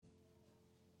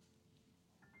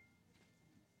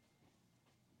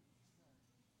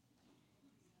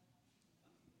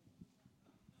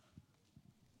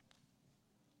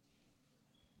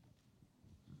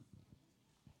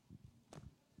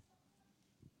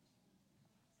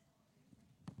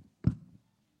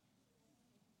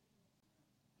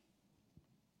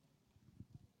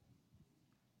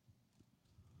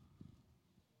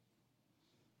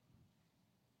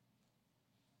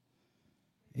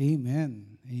Amen.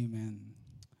 Amen.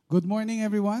 Good morning,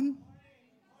 everyone.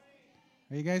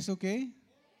 Are you guys okay?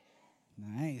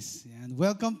 Nice. And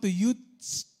welcome to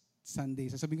Sunday.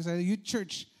 Sasabihin ko sa Youth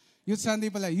Church. Youth Sunday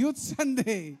pala. Youth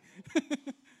Sunday.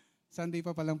 Sunday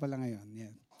pa pala ngayon. Yeah.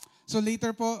 So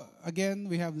later po, again,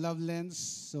 we have Love Lens.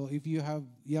 So if you have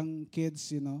young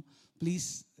kids,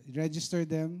 please register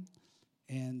them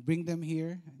and bring them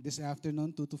here this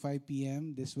afternoon, 2 to 5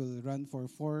 p.m. This will run for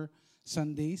 4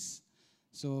 Sundays.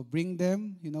 So bring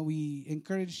them. We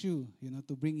encourage you,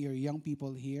 to bring your young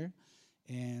people here.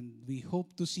 And we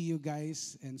hope to see you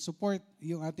guys and support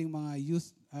yung ating mga youth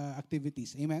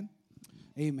activities. Amen?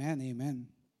 Amen,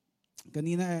 amen.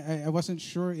 Kanina, I wasn't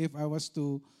sure if I was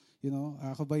to,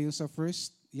 ako ba yung sa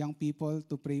first young people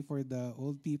to pray for the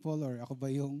old people or ako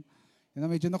ba yung,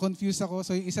 medyo na-confuse ako.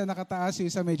 So yung isa nakataas, yung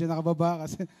isa medyo nakababa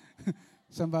kasi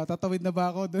saan ba, tatawid na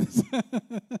ba ako dun sa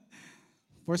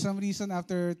For some reason,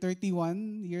 after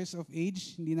 31 years of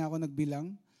age, hindi na ako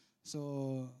nagbilang.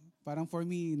 So, parang for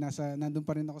me, nandun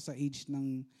pa rin ako sa age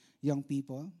ng young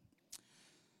people.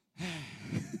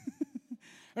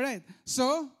 Alright,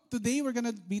 so today we're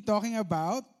gonna be talking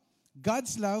about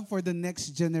God's love for the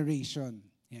next generation.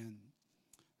 Yan.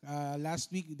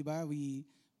 Last week, di ba, we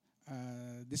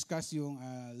discussed yung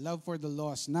love for the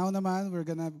lost. Now naman, we're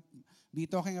gonna be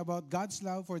talking about God's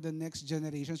love for the next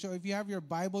generation. So if you have your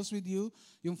Bibles with you,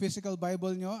 yung physical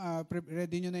Bible nyo,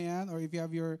 ready nyo na yan. Or if you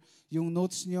have yung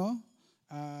notes nyo,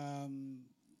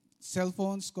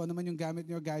 cellphones, kung ano man yung gamit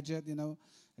nyo, gadget,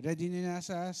 ready nyo na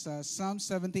sa Psalm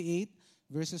 78,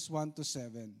 verses 1 to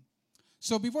 7.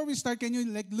 So before we start, can you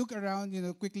look around,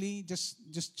 quickly,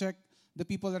 just check the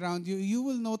people around you. You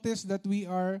will notice that we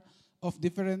are of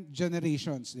different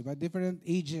generations, diba? Different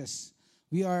ages.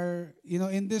 We are,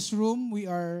 in this room, we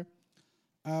are,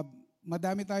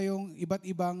 madami tayong iba't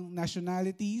ibang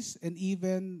nationalities and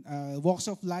even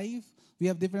walks of life. We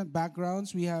have different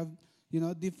backgrounds. We have,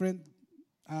 different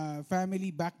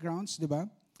family backgrounds, di ba?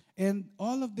 And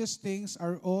all of these things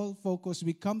are all focused.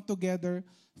 We come together,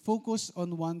 focus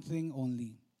on one thing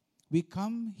only. We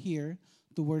come here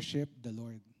to worship the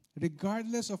Lord.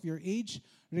 Regardless of your age,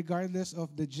 regardless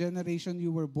of the generation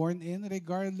you were born in,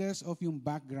 regardless of yung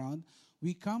background,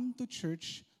 we come to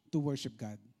church to worship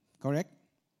God. Correct?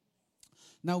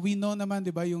 Now, we know naman,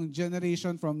 di ba, yung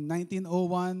generation from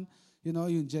 1901,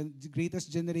 yung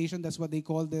greatest generation, that's what they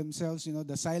call themselves,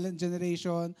 the silent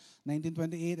generation,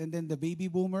 1928, and then the baby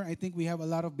boomer. I think we have a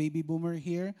lot of baby boomer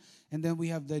here. And then we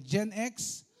have the Gen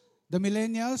X, the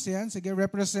millennials, yan, sige,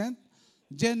 represent.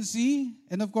 Gen Z,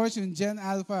 and of course, yung Gen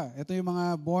Alpha. Ito yung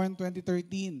mga born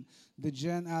 2013, the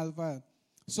Gen Alpha.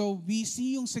 So we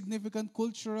see yung significant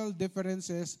cultural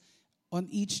differences on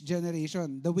each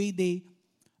generation. The way they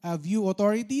view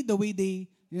authority, the way they,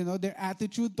 their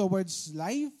attitude towards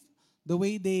life, the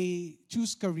way they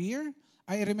choose career.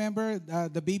 I remember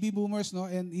the baby boomers,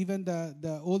 and even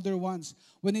the older ones.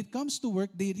 When it comes to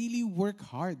work, they really work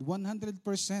hard,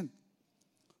 100%.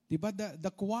 Diba?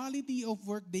 The quality of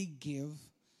work they give,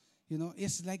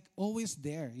 is like always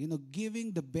there,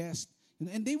 giving the best.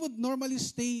 And they would normally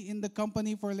stay in the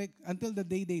company for until the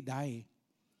day they die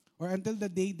or until the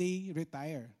day they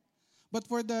retire. But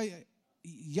for the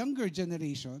younger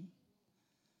generation,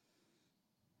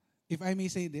 if I may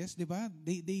say this, diba,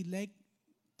 they like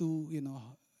to,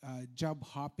 job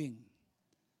hopping.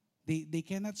 They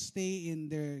cannot stay in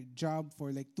their job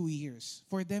for 2 years.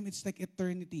 For them, it's like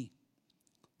eternity.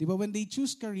 Diba, when they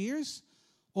choose careers,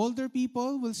 older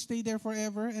people will stay there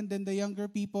forever, and then the younger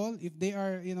people, if they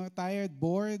are, tired,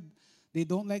 bored, they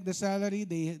don't like the salary,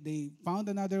 they found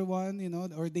another one,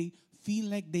 or they feel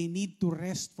like they need to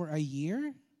rest for a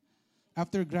year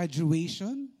after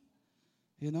graduation.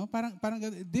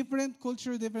 Parang different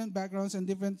culture, different backgrounds, and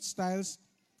different styles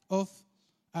of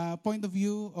point of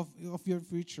view of your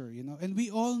future, And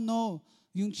we all know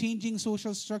yung changing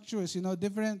social structures,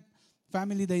 different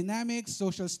family dynamics,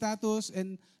 social status,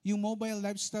 and yung mobile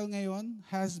lifestyle ngayon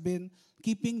has been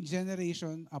keeping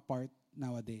generation apart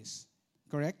nowadays.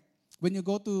 Correct? When you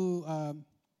go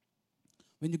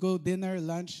dinner,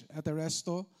 lunch at a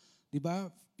resto, diba?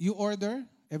 You order,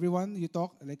 everyone, you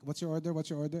talk, what's your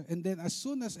order? And then as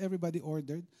soon as everybody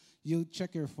ordered, you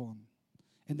check your phone.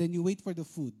 And then you wait for the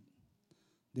food.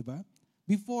 Diba?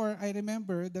 Before, I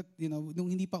remember that, nung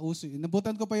hindi pa uso,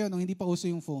 nabutan ko pa yun, nung hindi pa uso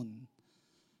yung phone.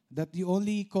 That you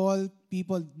only call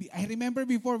people. I remember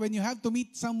before when you have to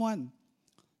meet someone,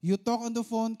 you talk on the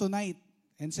phone tonight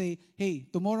and say, hey,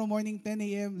 tomorrow morning, 10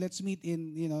 a.m., let's meet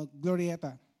in,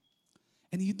 Glorieta.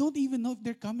 And you don't even know if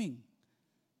they're coming.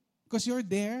 Because you're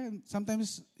there,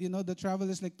 sometimes, the travel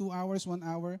is 2 hours, 1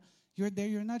 hour. You're there,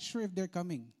 you're not sure if they're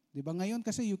coming. Di ba? Ngayon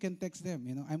kasi you can text them,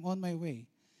 I'm on my way.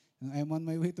 I'm on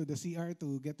my way to the CR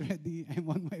to get ready. I'm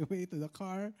on my way to the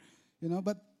car.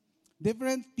 But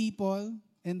different people,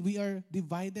 and we are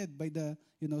divided by the,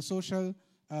 social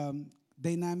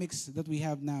dynamics that we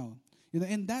have now.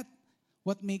 And that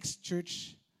what makes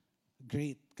church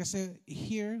great. Kasi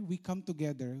here we come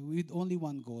together with only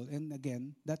one goal. And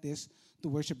again, that is to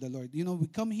worship the Lord. We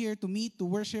come here to meet, to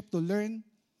worship, to learn,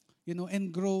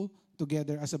 and grow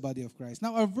together as a body of Christ.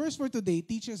 Now, our verse for today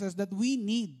teaches us that we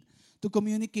need to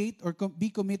communicate or be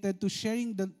committed to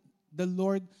sharing the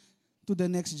Lord to the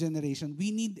next generation.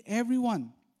 We need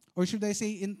everyone, or should I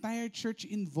say entire church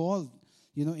involved,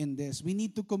 in this. We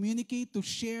need to communicate, to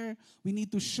share. We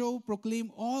need to show,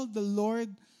 proclaim all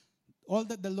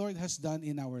that the Lord has done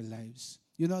in our lives.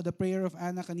 The prayer of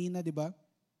Anna kanina, di ba?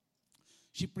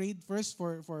 She prayed first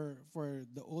for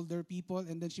the older people,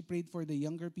 and then she prayed for the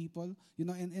younger people,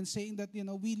 and saying that,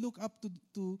 we look up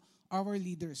to our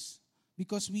leaders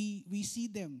because we see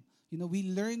them,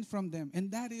 we learn from them. And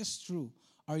that is true.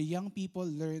 Our young people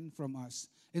learn from us.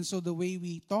 And so the way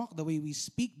we talk, the way we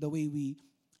speak,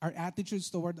 our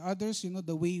attitudes toward others,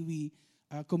 the way we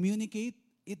communicate,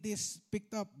 it is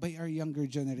picked up by our younger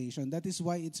generation. That is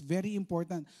why it's very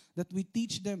important that we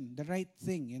teach them the right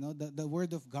thing, the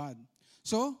Word of God.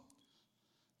 So,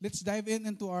 let's dive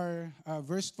into our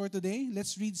verse for today.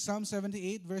 Let's read Psalm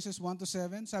 78, verses 1 to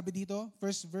 7. Sabi dito,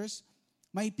 first verse,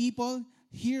 "My people,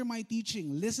 hear my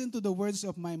teaching. Listen to the words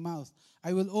of my mouth.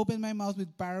 I will open my mouth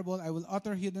with parable. I will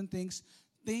utter hidden things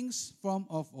from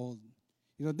of old."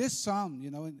 This psalm,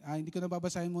 hindi ko na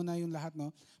babasahin muna yung lahat, no?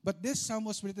 But this psalm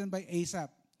was written by Asaph,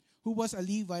 who was a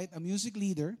Levite, a music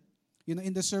leader,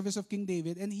 in the service of King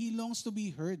David, and he longs to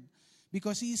be heard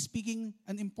because he is speaking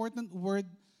an important word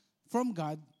from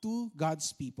God to God's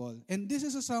people. And this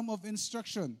is a psalm of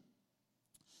instruction,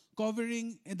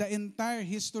 covering the entire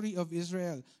history of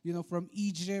Israel, from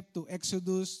Egypt to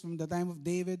Exodus, from the time of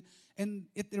David. And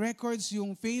it records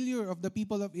yung failure of the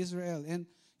people of Israel and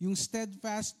yung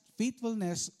steadfast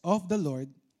faithfulness of the Lord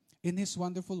in His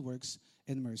wonderful works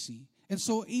and mercy. And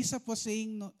so Asaph was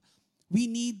saying, we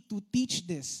need to teach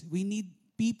this. We need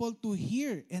people to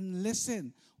hear and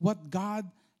listen what God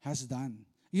has done.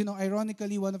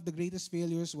 Ironically, one of the greatest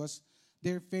failures was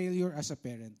their failure as a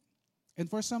parent. And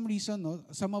for some reason,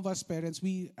 some of us parents,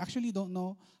 we actually don't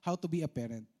know how to be a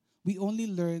parent. We only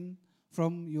learn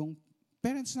from yung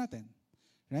parents natin.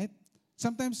 Right?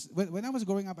 Sometimes, when I was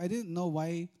growing up, I didn't know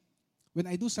why when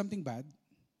I do something bad,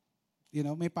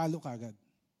 may palo kagad.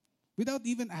 Without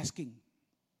even asking.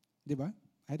 Di ba?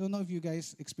 I don't know if you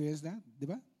guys experience that. Di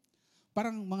ba?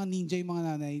 Parang mga ninja yung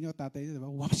mga nanay nyo, tatay nyo, di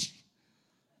ba? Wash!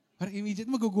 Parang immediate,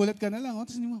 magugulat ka na lang.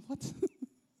 Tapos hindi mo, what?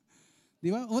 Di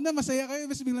ba? Una, masaya kayo,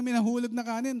 mas biglang may nahulog na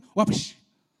kanin. Wash!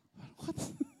 What?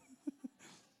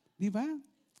 Di ba?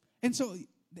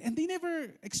 And they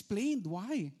never explained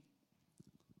why.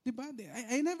 Di ba?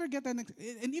 I never get and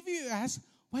if you ask,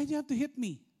 why do you have to hit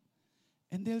me?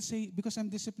 And they'll say, because I'm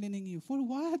disciplining you. For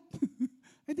what?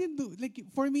 I didn't do,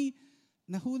 for me,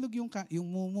 nahulog yung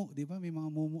mumu, di ba? May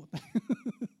mga mumu tayo.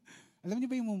 Alam niyo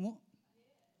ba yung mumu?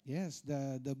 Yes,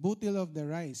 the butil of the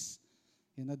rice,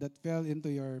 that fell into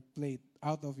your plate,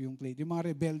 out of yung plate. Yung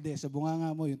mga rebelde, sa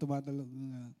bunganga mo, yung tumatalog,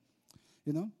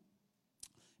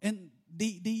 And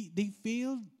they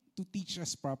failed to teach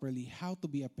us properly how to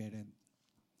be a parent.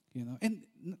 And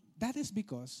that is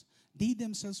because they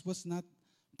themselves was not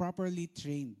properly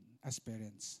trained as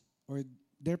parents. Or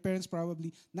their parents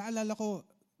probably, naalala ko,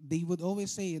 they would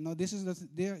always say,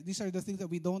 these are the things that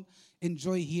we don't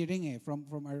enjoy hearing from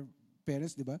our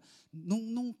parents, di ba?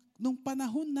 Nung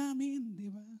panahon namin, di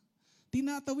ba?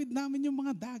 Tinatawid namin yung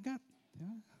mga dagat. Di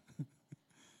ba?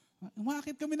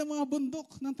 Umakit kami ng mga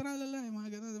bundok ng tralala, mga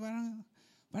ganun.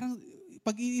 Parang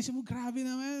pag-iisip mo, grabe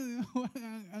naman.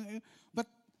 But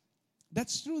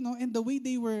that's true, no? And the way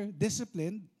they were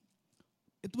disciplined,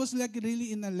 it was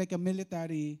really in a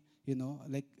military,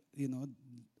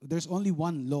 there's only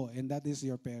one law, and that is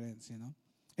your parents,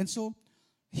 And so,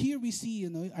 here we see,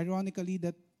 ironically,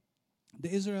 that the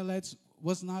Israelites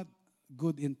was not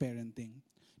good in parenting.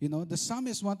 The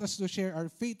psalmist want us to share our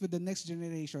faith with the next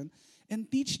generation and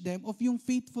teach them of yung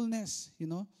faithfulness,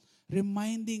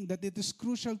 reminding that it is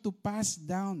crucial to pass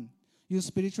down yung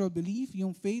spiritual belief,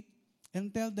 yung faith,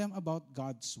 and tell them about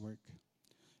God's work.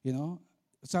 Yung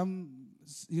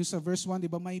sa verse 1, di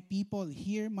ba, my people,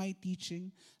 hear my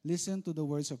teaching, listen to the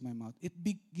words of my mouth. It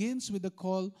begins with the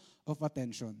call of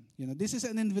attention. This is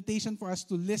an invitation for us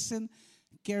to listen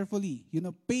carefully.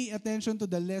 Pay attention to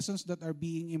the lessons that are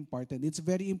being imparted. It's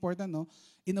very important, no?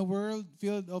 In a world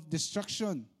filled of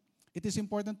destruction, it is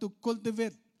important to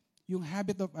cultivate, yung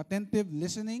habit of attentive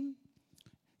listening,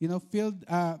 filled,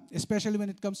 especially when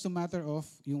it comes to matter of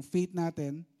yung faith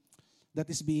natin that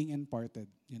is being imparted.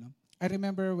 I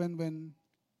remember when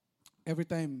every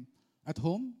time at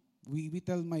home, we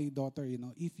tell my daughter,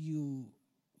 if you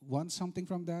want something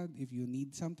from dad, if you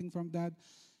need something from dad,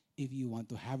 if you want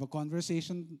to have a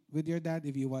conversation with your dad,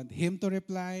 if you want him to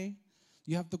reply,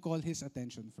 you have to call his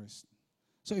attention first.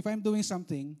 So if I'm doing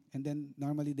something, and then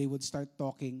normally they would start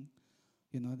talking,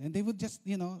 and they would just,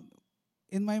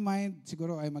 in my mind,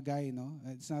 siguro I'm a guy,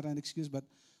 it's not an excuse, but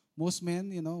most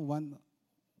men,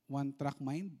 one track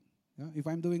mind. If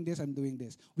I'm doing this, I'm doing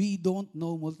this. We don't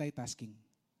know multitasking.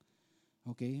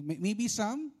 Okay? Maybe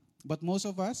some, but most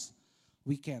of us,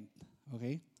 we can't.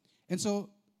 Okay? And so,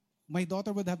 my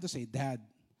daughter would have to say, Dad,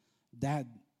 Dad.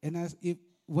 And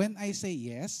when I say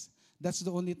yes, that's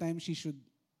the only time she should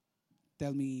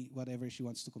tell me whatever she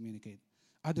wants to communicate.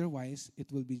 Otherwise,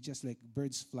 it will be just like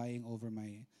birds flying over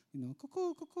my,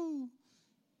 cuckoo, cuckoo.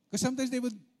 Because sometimes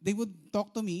they would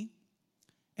talk to me,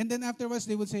 and then afterwards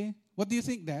they would say, what do you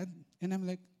think, Dad? And I'm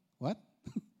like, what?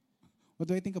 What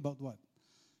do I think about what?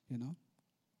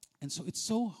 And so it's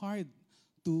so hard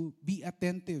to be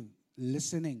attentive,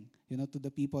 listening, to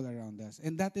the people around us.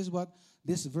 And that is what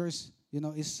this verse,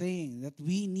 is saying, that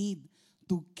we need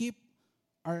to keep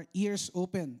our ears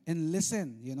open and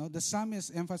listen. The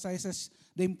psalmist emphasizes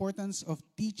the importance of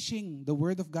teaching the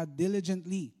word of God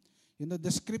diligently.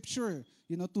 The scripture,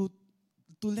 to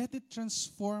let it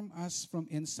transform us from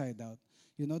inside out.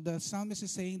 The psalmist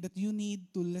is saying that you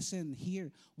need to listen,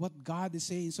 hear what God is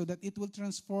saying so that it will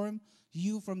transform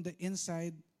you from the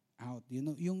inside out.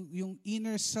 Yung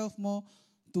inner self mo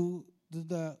to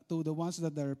the ones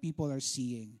that the people are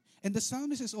seeing. And the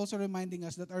psalmist is also reminding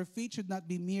us that our faith should not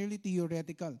be merely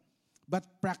theoretical, but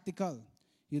practical.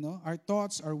 Our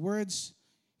thoughts, our words,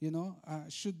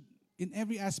 should, in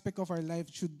every aspect of our life,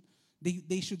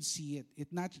 they should see it.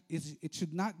 It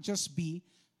should not just be,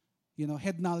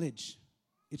 head knowledge.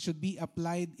 It should be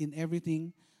applied in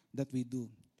everything that we do.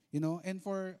 And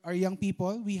for our young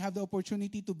people, we have the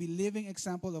opportunity to be living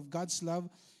example of God's love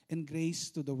and grace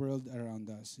to the world around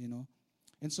us.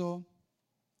 And so,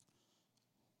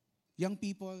 young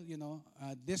people,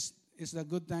 this is a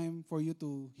good time for you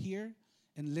to hear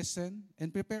and listen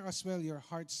and prepare as well your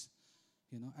hearts,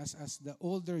 as the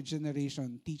older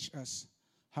generation teach us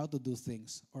how to do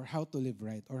things or how to live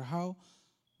right or how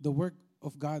the work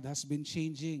of God has been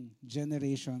changing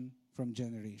generation from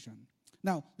generation.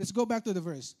 Now, let's go back to the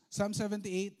verse. Psalm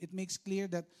 78, it makes clear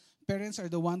that parents are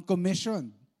the one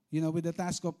commissioned, with the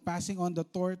task of passing on the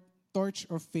torch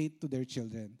of faith to their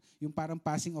children. Yung parang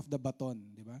passing of the baton,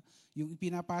 di ba? Yung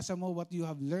pinapasa mo what you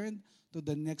have learned to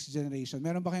the next generation.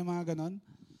 Meron ba kayong mga ganon?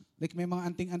 Like may mga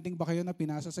anting-anting ba kayo na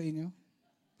pinasa sa inyo?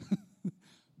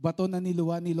 Baton na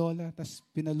niluwa ni Lola, tas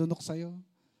pinalunok sa'yo.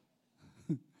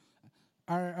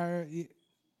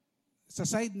 Sa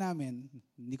side namin,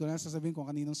 hindi ko na sasabihin kung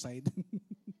kaninong side,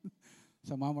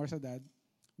 sa mom or sa dad,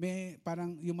 may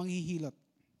parang yung manghihilot.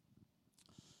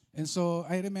 And so,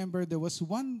 I remember there was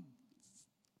one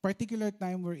particular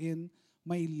time wherein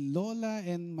my lola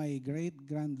and my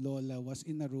great-grandlola was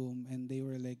in a room and they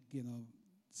were like,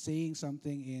 saying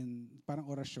something in parang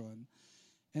orasyon.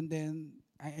 And then,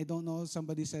 I don't know,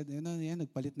 somebody said,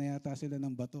 nagpalit na yata sila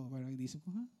ng bato. Parang inisip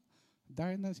ko,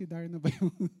 si Darna ba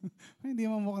yung, hindi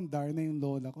mo mukhang Darna yung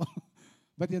lola ko.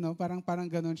 But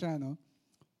parang ganun siya, no?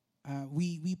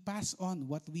 We pass on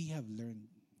what we have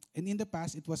learned. And in the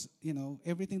past, it was,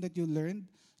 everything that you learned,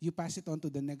 you pass it on to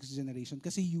the next generation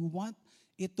kasi you want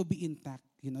it to be intact.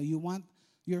 You want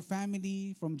your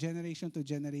family from generation to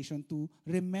generation to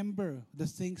remember the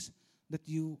things that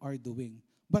you are doing.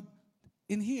 But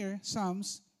in here,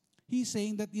 Psalms, he's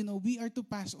saying that, we are to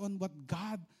pass on what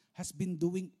God has been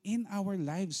doing in our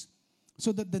lives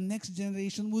so that the next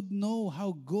generation would know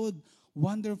how good,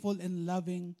 wonderful, and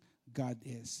loving God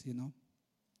is,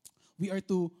 We are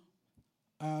to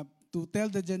tell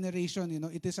the generation,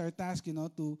 it is our task,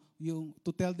 to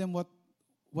tell them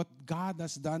what God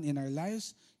has done in our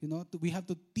lives. We have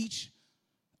to teach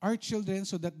our children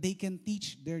so that they can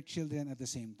teach their children at the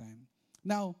same time.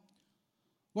 Now,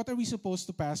 what are we supposed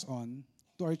to pass on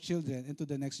to our children and to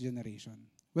the next generation?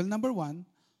 Well, number one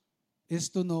is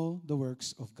to know the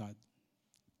works of God.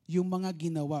 Yung mga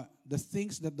ginawa, the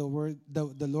things that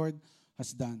the Lord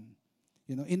has done.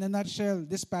 In a nutshell,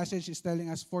 this passage is telling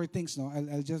us 4 things. No,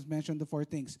 I'll just mention the 4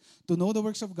 things: to know the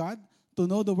works of God, to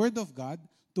know the Word of God,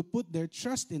 to put their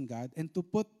trust in God, and to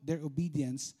put their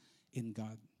obedience in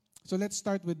God. So let's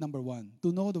start with number 1: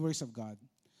 to know the works of God.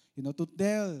 To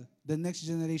tell the next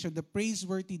generation the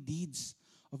praiseworthy deeds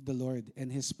of the Lord and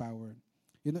His power.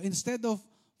 Instead of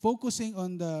focusing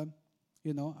on the,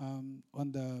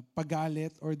 on the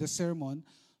pagalit or the sermon,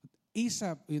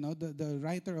 Asaph, the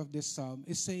writer of this psalm,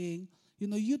 is saying,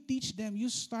 you teach them, you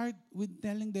start with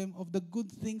telling them of the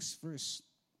good things first.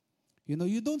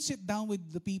 You don't sit down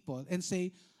with the people and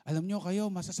say, alam nyo kayo,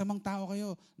 masasamang tao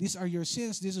kayo. These are your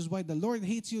sins. This is why the Lord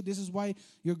hates you. This is why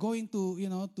you're going to,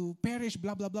 to perish,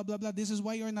 blah, blah, blah, blah, blah. This is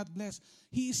why you're not blessed.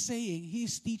 He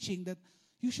is teaching that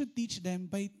you should teach them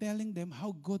by telling them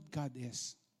how good God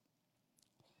is.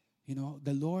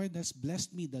 The Lord has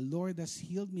blessed me. The Lord has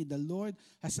healed me. The Lord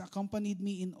has accompanied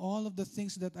me in all of the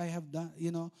things that I have done.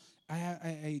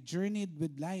 I journeyed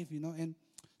with life, And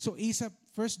so Asaph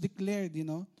first declared,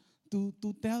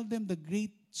 to tell them the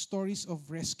great stories of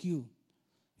rescue,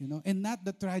 and not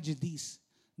the tragedies,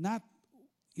 not,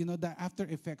 the after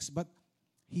effects, but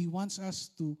he wants us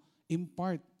to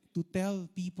impart, to tell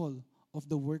people of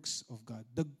the works of God,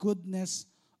 the goodness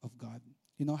of God.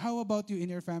 How about you in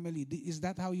your family? Is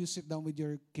that how you sit down with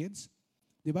your kids?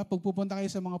 Diba? Pag pupunta kayo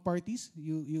sa mga parties,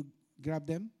 you grab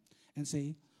them and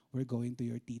say, we're going to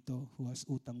your tito who has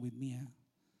utang with me. Ha?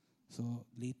 So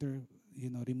later,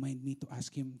 remind me to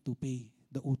ask him to pay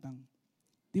the utang.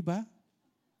 Diba?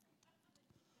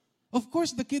 Of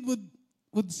course, the kid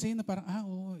would say na parang,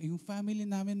 yung family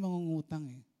namin mangungutang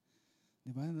eh.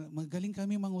 Diba? Magaling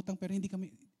kami mangutang pero hindi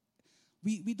kami...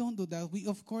 We don't do that.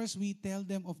 Of course, we tell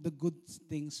them of the good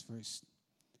things first.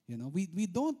 We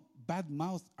don't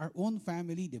badmouth our own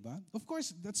family, di ba? Of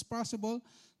course, that's possible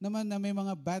naman na may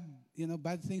mga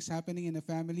bad things happening in the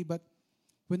family, but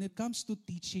when it comes to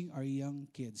teaching our young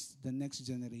kids, the next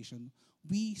generation,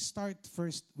 we start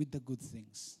first with the good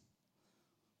things.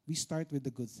 We start with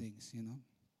the good things,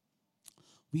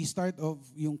 We start of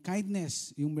yung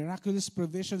kindness, yung miraculous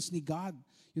provisions ni God.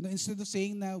 Instead of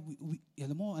saying na,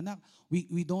 alam mo, anak, we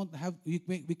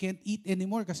can't eat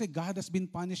anymore kasi God has been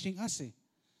punishing us eh.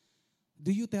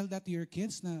 Do you tell that to your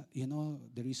kids na,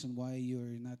 the reason why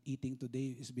you're not eating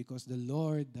today is because the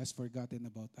Lord has forgotten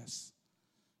about us?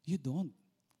 You don't.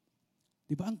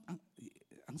 Di ba,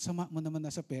 ang sama mo naman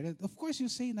as a parent. Of course, you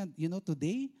say na,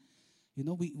 today,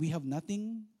 we have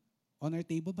nothing on our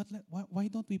table, but why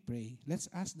don't we pray? Let's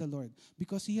ask the Lord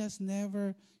because He has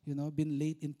never, been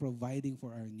late in providing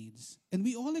for our needs. And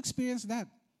we all experience that.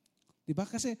 Diba?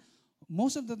 Kasi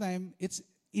most of the time, it's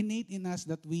innate in us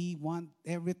that we want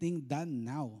everything done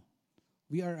now.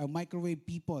 We are a microwave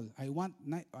people. I want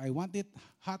it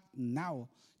hot now.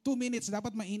 2 minutes,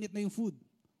 dapat mainit na yung food.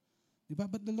 Diba?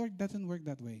 But the Lord doesn't work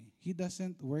that way. He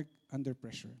doesn't work under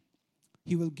pressure.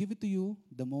 He will give it to you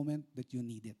the moment that you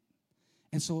need it.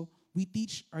 And so, we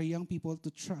teach our young people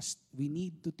to trust. We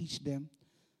need to teach them,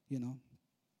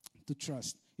 to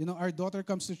trust. Our daughter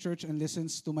comes to church and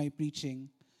listens to my preaching,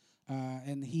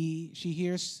 and she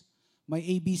hears my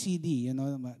ABCD,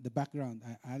 the background,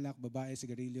 alak, babae,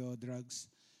 sigarilyo, drugs.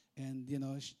 And,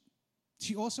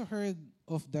 she also heard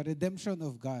of the redemption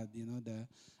of God,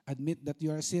 admit that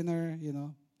you are a sinner,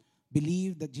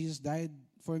 believe that Jesus died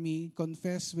for me,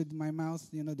 confess with my mouth,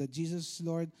 that Jesus is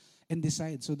Lord, and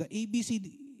decide. So the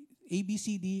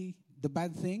ABCD, the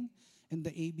bad thing, and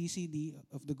the ABCD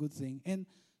of the good thing. And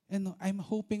I'm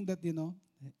hoping that,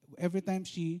 every time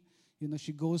she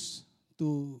goes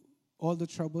to all the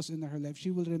troubles in her life, she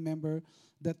will remember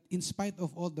that in spite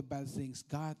of all the bad things,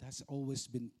 God has always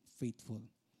been faithful.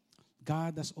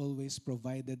 God has always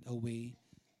provided a way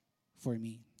for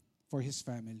me, for His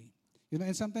family.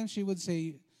 And sometimes she would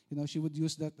say, she would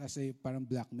use that as a parang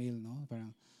blackmail, no?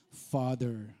 Parang,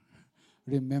 Father,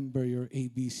 remember your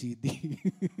ABCD.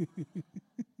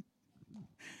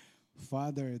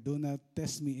 Father, do not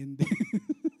test me in this.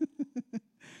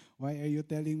 Why are you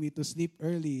telling me to sleep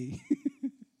early?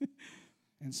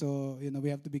 And so, we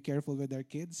have to be careful with our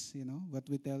kids, what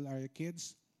we tell our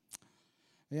kids.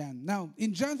 Ayan. Now,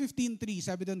 in John 15:3,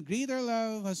 sabi doon, greater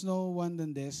love has no one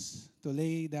than this, to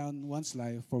lay down one's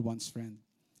life for one's friend.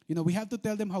 We have to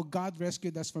tell them how God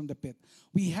rescued us from the pit.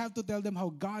 We have to tell them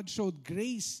how God showed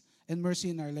grace and mercy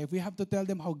in our life. We have to tell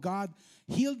them how God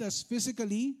healed us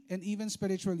physically and even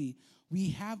spiritually.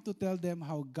 We have to tell them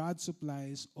how God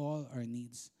supplies all our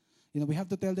needs. We have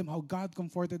to tell them how God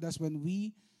comforted us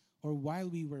while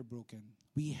we were broken.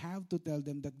 We have to tell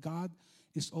them that God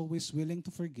is always willing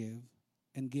to forgive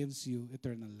and gives you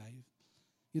eternal life.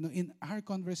 In our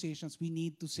conversations, we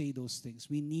need to say those things.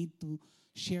 We need to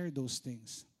share those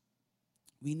things.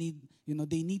 We need,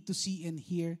 they need to see and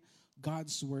hear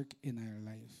God's work in our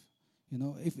life.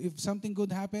 If something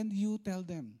good happened, you tell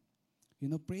them.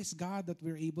 Praise God that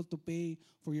we're able to pay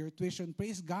for your tuition.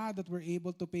 Praise God that we're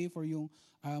able to pay for yung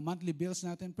monthly bills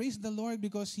natin. Praise the Lord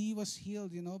because He was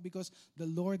healed, because the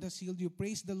Lord has healed you.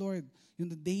 Praise the Lord.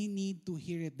 They need to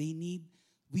hear it.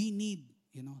 We need,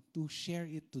 to share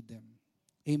it to them.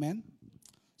 Amen?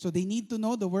 So they need to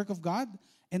know the work of God,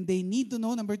 and they need to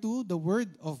know, number 2, the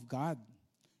Word of God.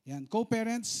 Yan.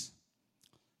 Co-parents,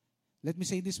 let me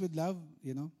say this with love,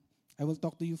 I will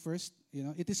talk to you first.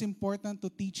 It is important to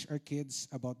teach our kids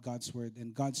about God's Word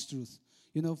and God's truth.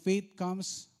 Faith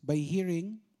comes by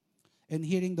hearing and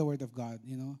hearing the Word of God.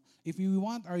 If we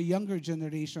want our younger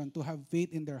generation to have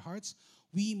faith in their hearts,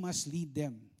 we must lead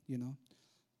them,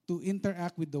 to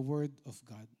interact with the Word of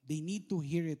God. They need to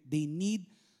hear it. They need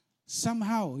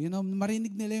somehow,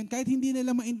 marinig nila yun. Kahit hindi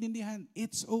nila maintindihan,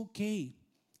 it's okay.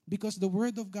 Because the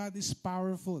Word of God is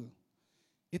powerful.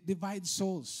 It divides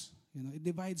souls. It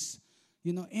divides,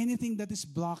 anything that is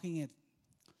blocking it.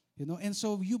 And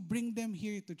so you bring them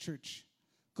here to church.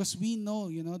 Because we know,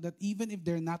 that even if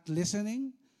they're not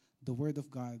listening, the Word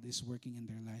of God is working in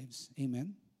their lives.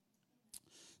 Amen?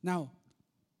 Now,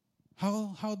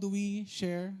 how do we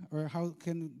share or how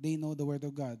can they know the Word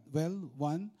of God? Well,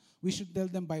 one, we should tell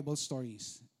them Bible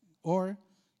stories. Or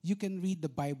you can read the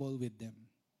Bible with them.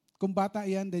 Kung bata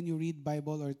yan, then you read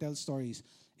Bible or tell stories.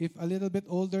 If a little bit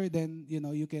older, then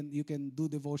you can do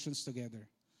devotions together,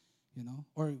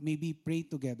 or maybe pray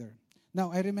together.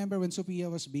 Now I remember when Sophia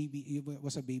was a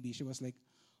baby. She was like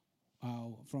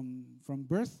from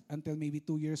birth until maybe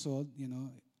 2 years old.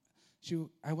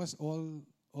 I was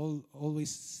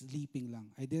always sleeping lang.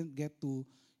 I didn't get to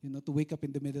wake up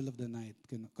in the middle of the night.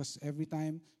 Because every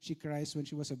time she cries when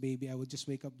she was a baby, I would just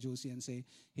wake up Josie and say,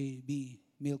 "Hey, B,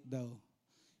 milk daw."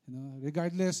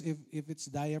 Regardless if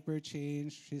it's diaper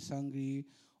change, she's hungry,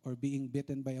 or being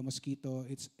bitten by a mosquito,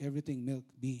 it's everything milk,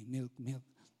 B, milk, milk.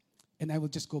 And I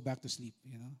would just go back to sleep,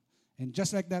 And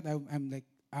just like that, I'm like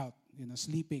out,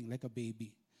 sleeping like a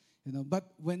baby.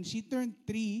 But when she turned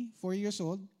 3, 4 years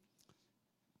old,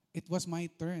 it was my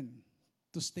turn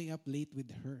to stay up late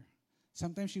with her.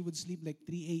 Sometimes she would sleep like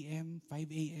 3 a.m.,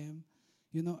 5 a.m.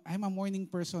 I'm a morning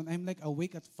person. I'm like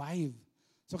awake at 5.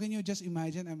 So can you just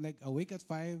imagine, I'm like awake at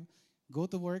 5, go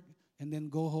to work, and then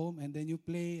go home, and then you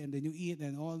play, and then you eat,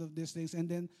 and all of these things. And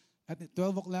then at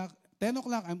 12 o'clock, 10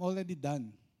 o'clock, I'm already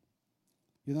done.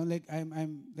 Like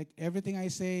I'm like everything I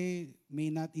say may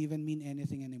not even mean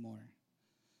anything anymore.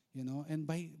 And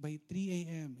by 3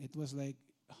 a.m., it was like,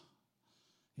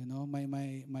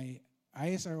 my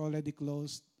eyes are already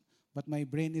closed, but my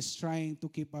brain is trying to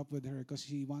keep up with her because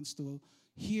she wants to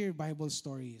hear Bible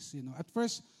stories. At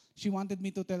first, she wanted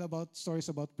me to tell about stories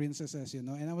about princesses, and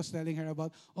I was telling her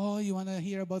about, you want to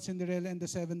hear about Cinderella and the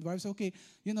 7 dwarfs? Okay,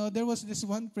 there was this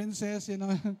one princess,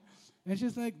 and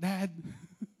she's like, "Dad,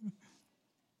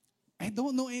 I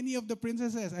don't know any of the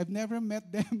princesses. I've never met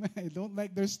them. I don't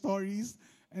like their stories,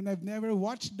 and I've never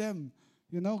watched them.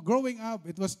 Growing up,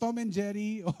 it was Tom and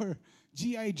Jerry or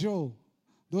G.I. Joe.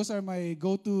 Those are my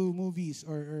go-to movies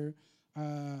or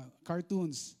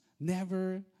cartoons.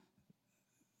 Never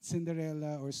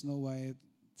Cinderella or Snow White.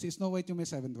 Si Snow White yung may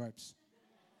 7 dwarfs.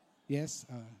 Yes?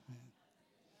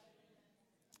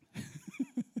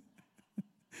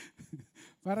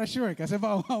 Para sure, kasi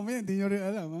baka mamaya, hindi nyo rin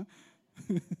alam. Ha?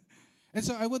 And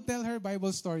so I would tell her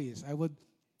Bible stories. I would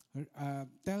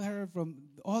tell her from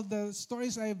all the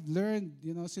stories I've learned,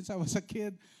 since I was a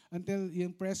kid until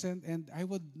yung present. And I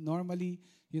would normally,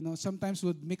 sometimes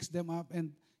would mix them up.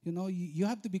 And, you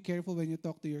have to be careful when you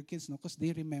talk to your kids, because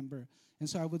they remember. And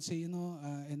so I would say,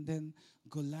 and then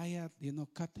Goliath,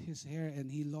 cut his hair and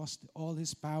he lost all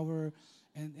his power.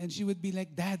 And she would be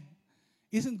like, "Dad,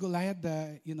 isn't Goliath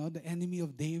the enemy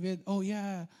of David?" "Oh,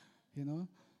 yeah."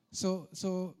 So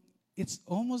it's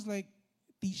almost like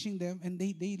teaching them, and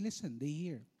they listen, they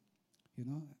hear.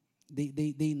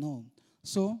 They know.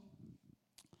 So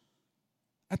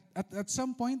at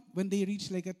some point when they reach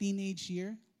like a teenage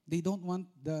year, they don't want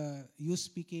you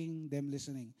speaking, them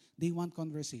listening. They want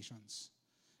conversations.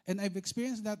 And I've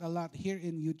experienced that a lot here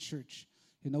in youth church.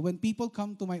 When people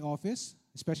come to my office,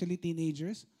 especially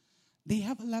teenagers, they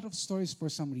have a lot of stories for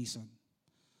some reason.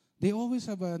 They always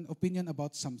have an opinion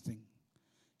about something.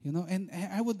 And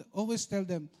I would always tell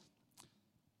them,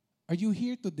 "Are you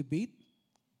here to debate?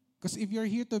 Because if you're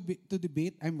here to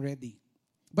debate, I'm ready.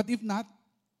 But if not,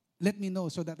 let me know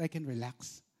so that I can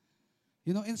relax."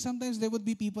 And sometimes there would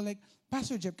be people like,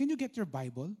 "Pastor Jeff, can you get your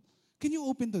Bible? Can you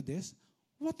open to this?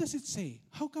 What does it say?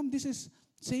 How come this is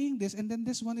saying this and then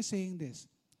this one is saying this?"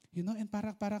 And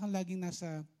para kang laging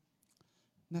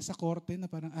nasa korte na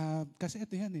parang, kasi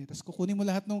ito yan eh. Tapos kukunin mo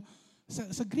lahat ng,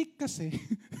 sa Greek kasi,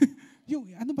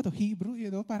 yung, ano ba to, Hebrew,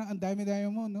 parang ang dami-dami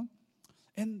mo, no?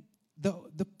 And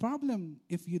the problem,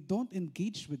 if you don't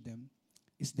engage with them,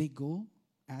 is they go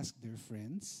ask their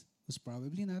friends, who's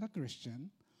probably not a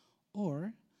Christian,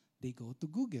 or they go to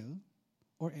Google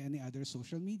or any other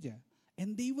social media.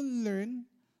 And they will learn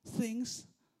things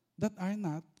that are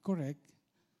not correct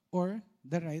or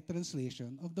the right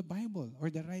translation of the Bible or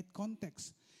the right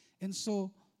context. And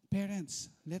so, parents,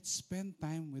 let's spend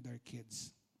time with our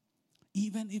kids.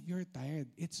 Even if you're tired,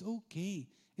 it's okay.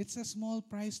 It's a small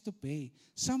price to pay.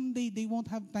 Someday, they won't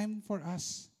have time for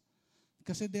us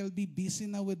because they'll be busy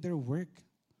now with their work.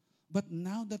 But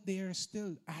now that they are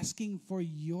still asking for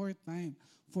your time,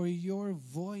 for your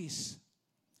voice,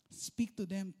 speak to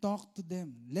them, talk to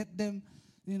them. Let them,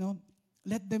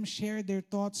 let them share their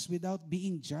thoughts without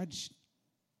being judged.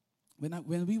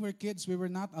 When we were kids, we were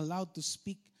not allowed to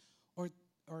speak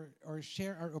or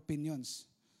share our opinions.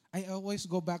 I always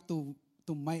go back to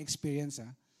my experience,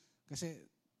 kasi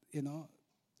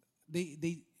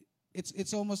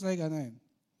it's almost like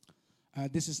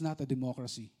this is not a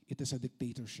democracy. It is a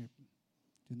dictatorship.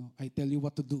 I tell you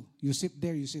what to do. You sit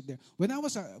there, you sit there. When I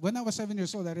was 7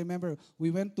 years old, I remember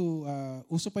we went to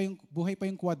buhay pa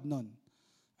yung quad noon.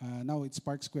 Now it's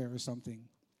Park Square or something.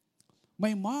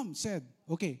 My mom said,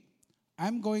 "Okay,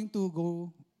 I'm going to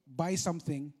go buy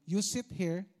something. You sit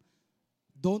here,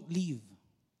 don't leave."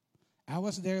 I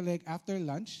was there like after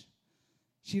lunch.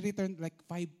 She returned like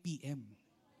 5 p.m.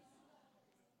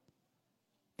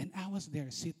 And I was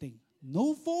there sitting.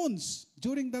 No phones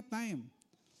during that time.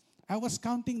 I was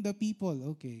counting the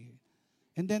people. Okay.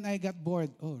 And then I got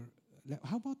bored. Oh,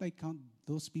 how about I count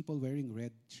those people wearing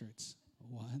red shirts?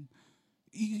 One.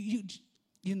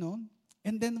 You know.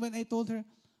 And then when I told her,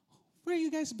 "Where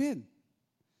you guys been?"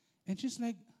 And she's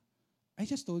like, "I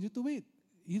just told you to wait.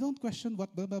 You don't question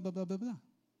what blah, blah, blah, blah, blah, blah."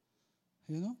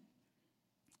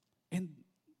 And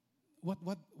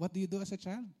what do you do as a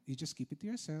child? You just keep it to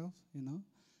yourself,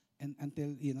 and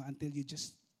until you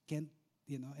just can't,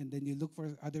 and then you look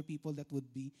for other people that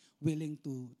would be willing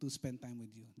to spend time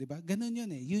with you. Diba? Ganun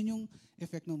yun eh. Yun yung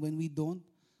effect nun when we don't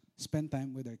spend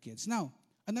time with our kids. Now,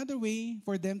 another way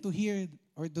for them to hear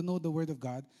or to know the Word of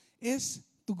God is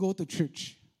to go to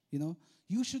church.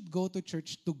 You should go to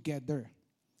church together.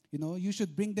 You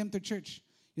should bring them to church.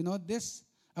 This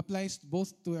applies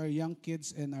both to our young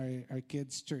kids and our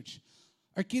kids' church.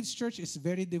 Our kids' church is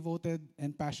very devoted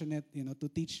and passionate, to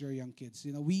teach your young kids.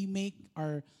 We make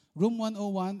our room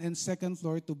 101 and second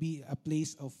floor to be a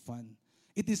place of fun.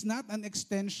 It is not an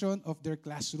extension of their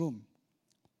classroom.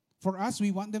 For us,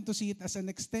 we want them to see it as an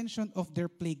extension of their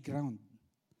playground.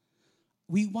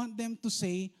 We want them to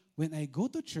say, "When I go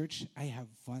to church, I have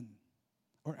fun."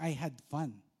 Or "I had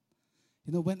fun."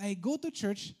 When I go to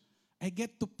church, I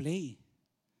get to play.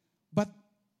 But,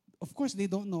 of course, they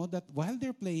don't know that while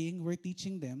they're playing, we're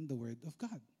teaching them the Word of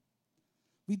God.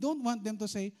 We don't want them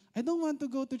to say, "I don't want to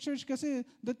go to church kasi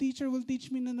the teacher will teach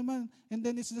me na naman." And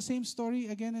then it's the same story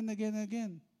again and again and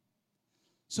again.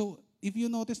 So, if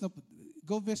you notice,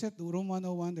 go visit room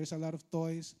 101. There's a lot of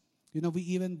toys. We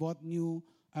even bought new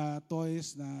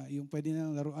toys na yung pwede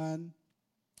na laruan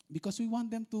because we want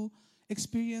them to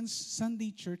experience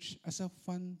Sunday church as a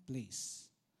fun place.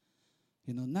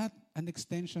 Not an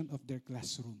extension of their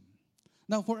classroom.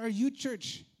 Now, for our youth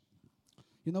church,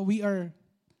 we are,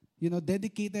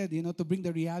 dedicated, to bring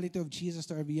the reality of Jesus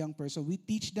to every young person. We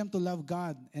teach them to love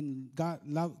God and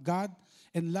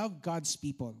love God's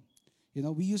people.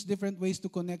 We use different ways to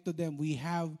connect to them. We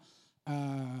have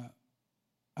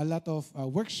a lot of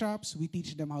workshops. We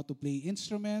teach them how to play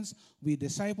instruments. We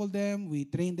disciple them. We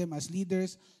train them as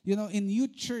leaders. In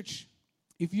youth church,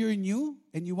 if you're new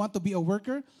and you want to be a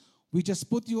worker, we just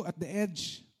put you at the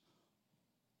edge.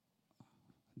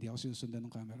 Hindi ako sinusundan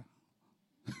ng camera.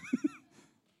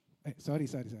 Sorry.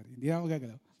 Hindi ako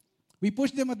gagalaw. We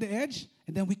push them at the edge,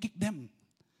 and then we kick them.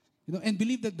 And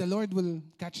believe that the Lord will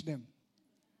catch them.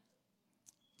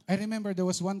 I remember there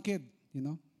was one kid,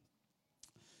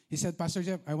 he said, "Pastor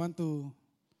Jeff, I want to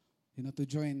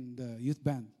join the youth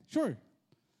band." "Sure.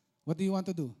 What do you want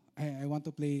to do?" I want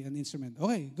to play an instrument."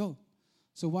 "Okay, go."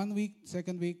 So 1 week,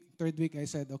 second week, third week, I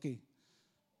said, "Okay.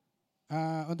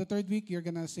 On the third week, you're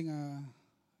gonna sing a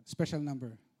special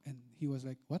number." And he was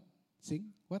like, "What?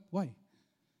 Sing? What? Why?"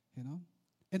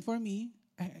 And for me,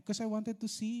 because I wanted to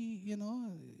see,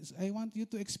 I want you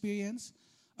to experience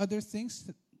other things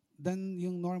than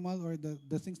yung normal or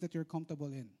the things that you're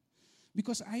comfortable in.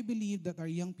 Because I believe that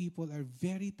our young people are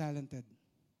very talented.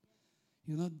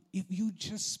 If you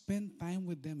just spend time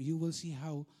with them, you will see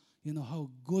how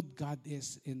good God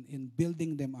is in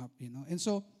building them up, And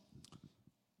so,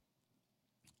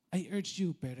 I urge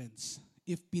you, parents,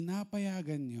 if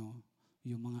pinapayagan nyo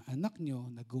yung mga anak nyo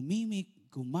na gumimik,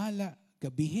 gumala,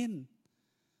 gabihin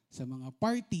sa mga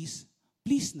parties,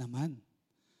 please naman,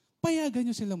 payagan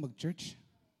nyo silang mag-church.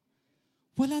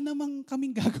 Wala namang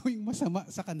kaming gagawing masama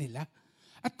sa kanila.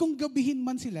 At kung gabihin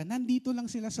man sila, nandito lang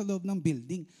sila sa loob ng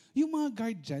building. Yung mga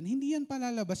guard dyan, hindi yan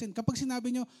palalabasin. Kapag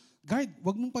sinabi nyo, guard,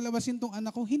 wag mong palabasin tong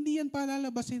anak ko, hindi yan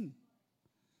palalabasin.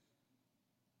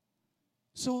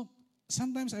 So,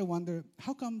 sometimes I wonder,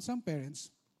 how come some parents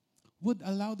would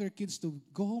allow their kids to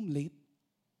go home late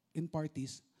in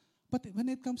parties, but when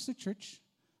it comes to church,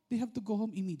 they have to go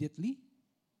home immediately?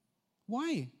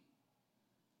 Why?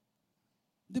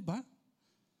 Diba?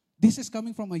 This is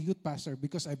coming from a youth pastor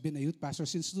because I've been a youth pastor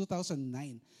since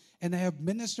 2009. And I have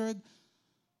ministered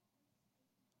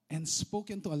and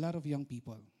spoken to a lot of young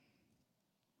people.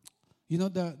 You know,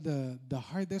 the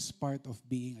hardest part of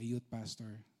being a youth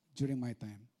pastor during my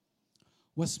time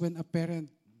was when a parent,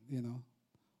 you know,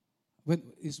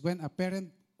 when a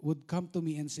parent would come to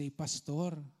me and say,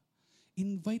 Pastor,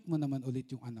 invite mo naman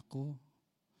ulit yung anak ko.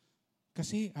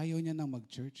 Kasi ayaw niya nang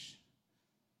mag-church.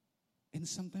 And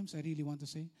sometimes I really want to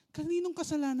say, kaninong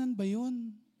kasalanan ba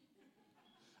yun?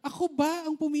 Ako ba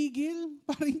ang pumigil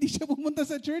para hindi siya pumunta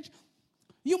sa church?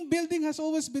 Yung building has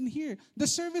always been here. The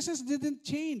services didn't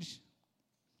change.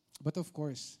 But of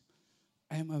course,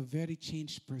 I am a very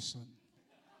changed person.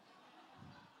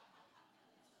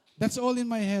 That's all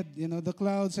in my head, you know, the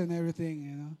clouds and everything,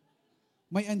 you know.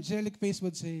 My angelic face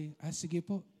would say, sige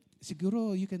po,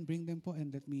 siguro you can bring them po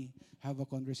and let me have a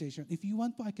conversation. If you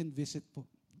want po, I can visit po.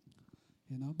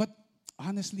 You know, but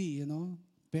honestly, you know,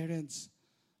 parents,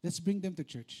 let's bring them to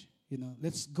church. You know,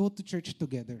 let's go to church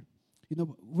together. You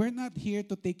know, we're not here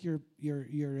to take your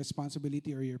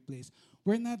responsibility or your place.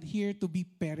 We're not here to be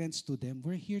parents to them.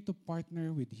 We're here to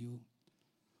partner with you.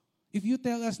 If you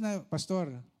tell us na, Pastor,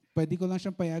 pwede ko lang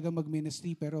siyang payagan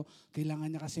mag-ministry pero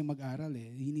kailangan niya kasi mag-aral eh.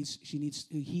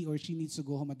 He or she needs to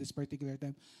go home at this particular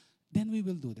time. Then we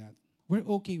will do that. We're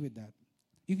okay with that.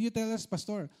 If you tell us,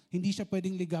 Pastor, hindi siya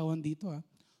pwedeng ligawan dito,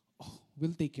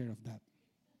 we'll take care of that.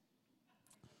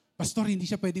 Pastor, hindi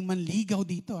siya pwedeng manligaw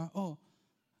dito,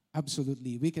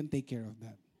 absolutely, we can take care of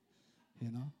that.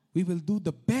 You know, we will do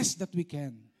the best that we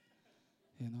can.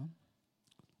 You know,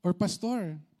 or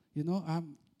Pastor, you know,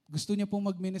 gusto niya pong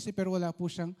mag-ministry pero wala po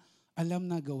siyang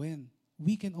alam na gawin.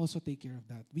 We can also take care of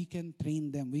that. We can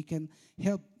train them. We can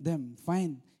help them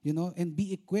find, you know, and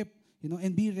be equipped. You know,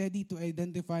 and be ready to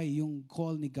identify yung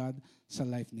call ni God sa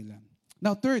life nila.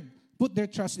 Now, third, put their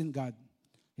trust in God.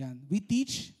 Yan. We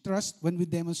teach trust when we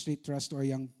demonstrate trust to our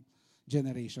young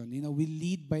generation. You know, we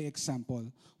lead by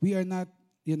example. We are not,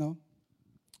 you know,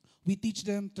 we teach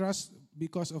them trust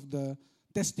because of the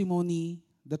testimony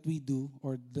that we do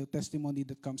or the testimony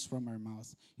that comes from our mouth.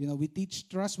 You know, we teach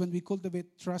trust when we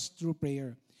cultivate trust through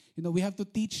prayer. You know, we have to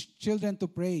teach children to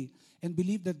pray and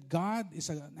believe that God is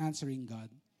an answering God.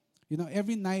 You know,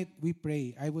 every night we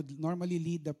pray. I would normally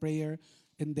lead the prayer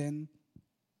and then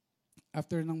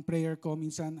after ng prayer ko,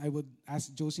 minsan I would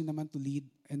ask Josie naman to lead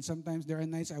and sometimes there are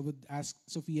nights I would ask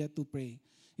Sophia to pray.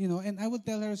 You know, and I would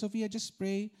tell her, Sophia, just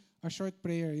pray a short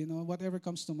prayer, you know, whatever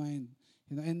comes to mind.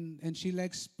 You know, and she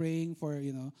likes praying for,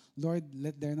 you know, Lord,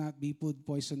 let there not be food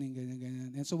poisoning, ganyan,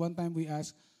 ganyan. And so one time we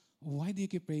asked, why do you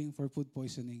keep praying for food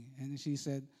poisoning? And she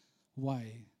said,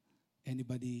 why?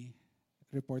 Anybody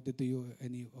reported to you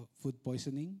any food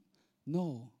poisoning?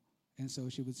 No. And so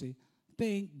she would say,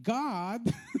 thank God.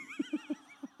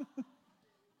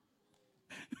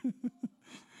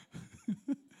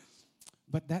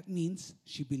 But that means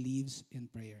she believes in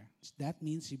prayer. That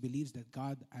means she believes that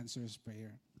God answers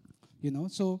prayer. You know,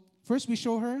 so first we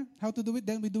show her how to do it,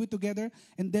 then we do it together,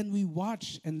 and then we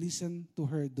watch and listen to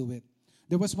her do it.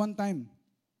 There was one time,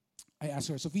 I asked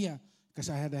her, Sophia, because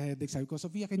I had a headache. Sabi ko,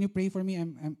 Sophia, can you pray for me?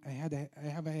 I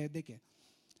have a headache.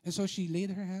 And so she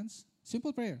laid her hands.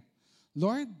 Simple prayer.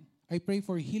 Lord, I pray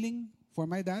for healing for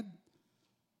my dad.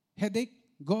 Headache,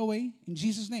 go away in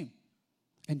Jesus' name.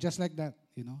 And just like that,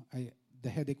 you know, the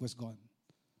headache was gone.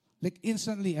 Like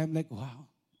instantly, I'm like, wow,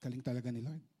 galing talaga ni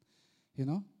Lord. You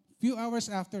know, few hours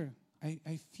after,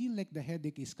 I feel like the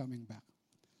headache is coming back.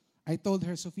 I told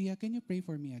her, Sophia, can you pray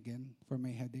for me again for my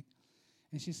headache?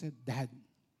 And she said, Dad,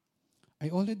 I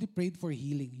already prayed for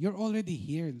healing. You're already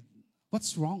healed.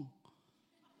 What's wrong?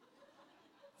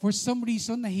 For some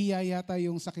reason, nahiya yata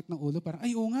yung sakit ng ulo. Parang,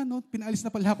 ay, oo nga, no? Pinaalis na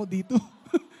pala ako dito.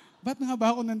 Ba't nga ba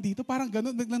ako nandito? Parang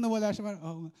ganun, biglang nawala siya.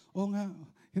 Parang, oo nga,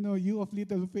 you know, you of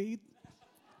little faith.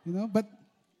 You know, but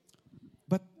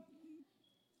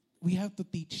we have to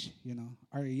teach, you know,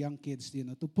 our young kids, you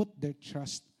know, to put their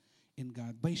trust in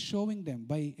God by showing them,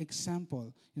 by example,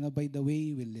 you know, by the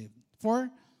way we live.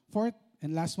 Fourth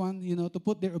And last one, to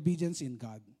put their obedience in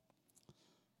God.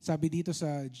 Sabi dito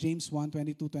sa James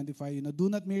 1:22-25, do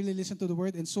not merely listen to the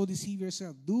word and so deceive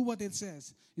yourself. Do what it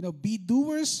says. Be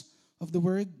doers of the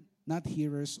word, not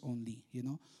hearers only.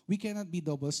 We cannot be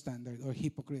double standard or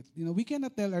hypocrite. We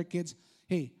cannot tell our kids,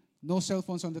 hey, no cell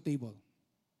phones on the table.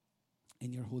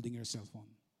 And you're holding your cell phone.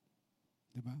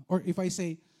 Diba? Or if I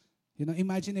say,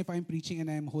 imagine if I'm preaching and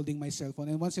I'm holding my cell phone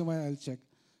and once in a while I'll check.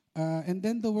 And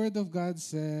then the word of God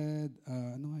said,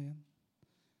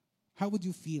 how would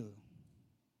you feel?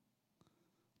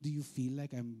 Do you feel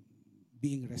like I'm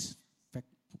being respectful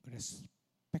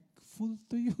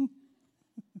to you?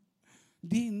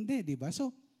 Hindi, di ba?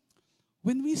 So,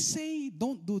 when we say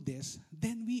don't do this,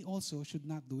 then we also should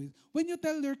not do it. When you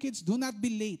tell your kids, do not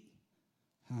be late,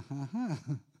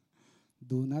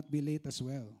 do not be late as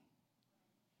well.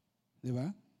 Di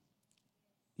ba?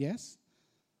 Yes?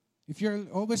 If you're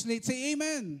always late, say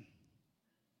amen.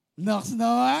 Nox no.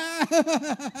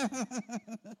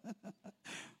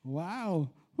 Wow.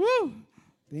 Woo!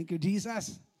 Thank you,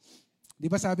 Jesus. Di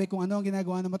ba sabi kung ano ang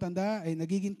ginagawa ng matanda ay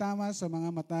nagiging tama sa mga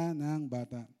mata ng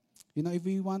bata.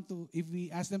 If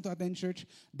we ask them to attend church,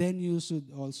 then you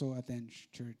should also attend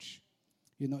church.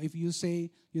 If you say,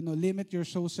 limit your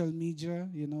social media,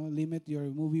 limit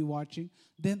your movie watching,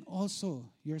 then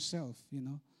also yourself,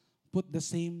 put the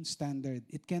same standard.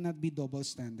 It cannot be double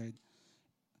standard.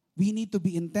 We need to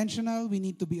be intentional. We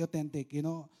need to be authentic.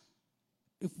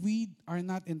 If we are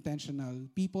not intentional,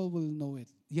 people will know it.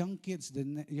 Young kids, the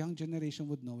young generation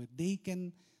would know it. They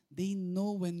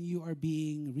know when you are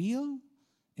being real,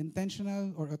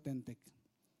 intentional, or authentic.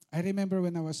 I remember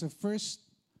when I was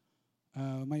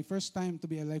my first time to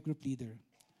be a life group leader.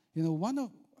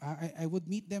 I would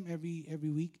meet them every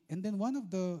week, and then one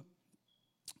of the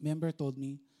member told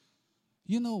me,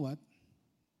 you know what?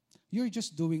 You're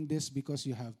just doing this because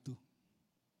you have to.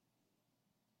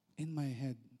 In my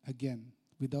head, again,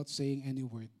 without saying any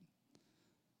word,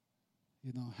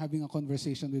 having a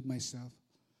conversation with myself.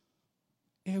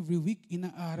 Every week,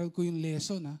 inaaral ko yung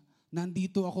lesson.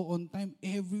 Nandito ako on time.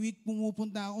 Every week,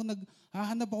 pumupunta ako,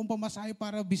 naghahanap akong pamasahe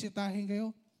para bisitahin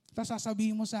kayo. Tapos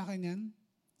sasabihin mo sa akin yan?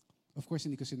 Of course,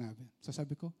 hindi ko sinabi.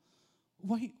 Sasabi ko,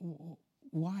 why?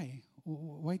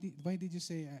 Why did you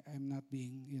say I'm not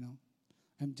being,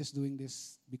 I'm just doing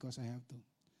this because I have to?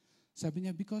 Sabi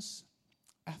niya, because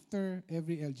after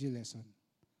every LG lesson,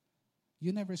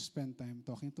 you never spend time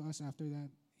talking to us after that.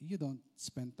 You don't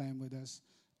spend time with us.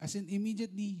 As in,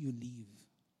 immediately, you leave.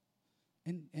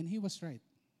 And he was right.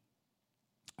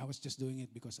 I was just doing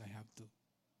it because I have to.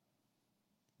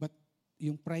 But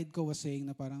yung pride ko was saying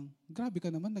na parang, grabe ka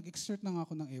naman, nag-exert na nga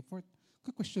ako ng effort.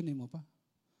 Ka-questionin mo pa.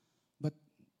 But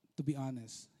to be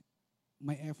honest,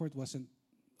 my effort wasn't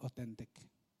authentic.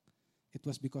 It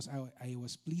was because I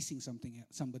was pleasing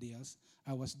somebody else.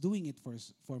 I was doing it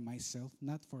for myself,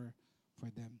 not for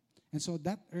them. And so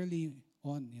that early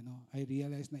on, I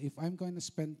realized that if I'm going to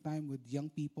spend time with young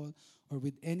people or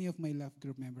with any of my life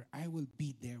group member, I will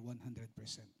be there 100%.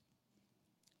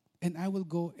 And I will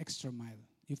go extra mile.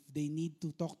 If they need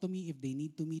to talk to me, if they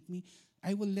need to meet me,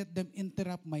 I will let them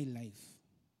interrupt my life.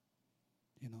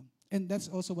 And that's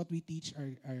also what we teach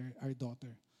our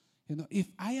daughter. If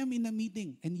I am in a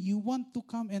meeting and you want to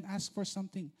come and ask for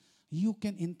something, you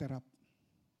can interrupt.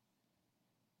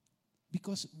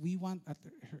 Because we want at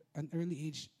an early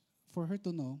age for her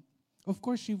to know, of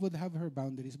course she would have her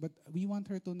boundaries, but we want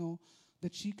her to know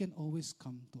that she can always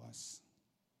come to us.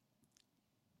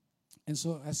 And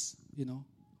so as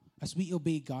we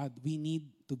obey God, we need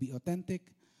to be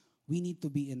authentic, we need to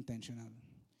be intentional.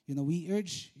 We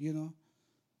urge,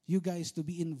 you guys to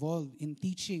be involved in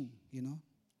teaching,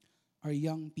 our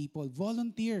young people.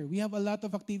 Volunteer. We have a lot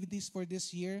of activities for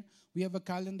this year. We have a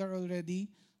calendar already.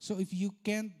 So if you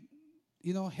can't,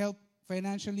 help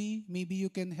financially, maybe you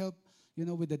can help,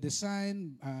 with the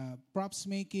design, props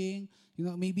making.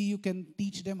 Maybe you can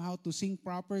teach them how to sing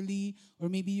properly, or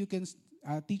maybe you can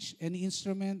teach any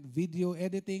instrument, video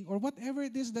editing, or whatever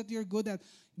it is that you're good at.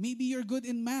 Maybe you're good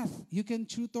in math. You can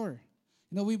tutor.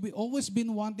 We've always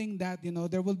been wanting that.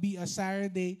 There will be a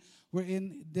Saturday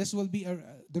wherein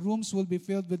the rooms will be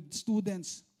filled with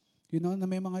students, na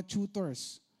may mga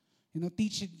tutors,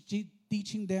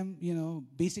 teaching them,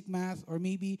 basic math, or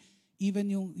maybe even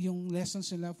yung lessons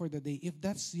nila for the day. If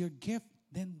that's your gift,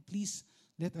 then please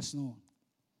let us know.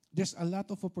 There's a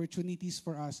lot of opportunities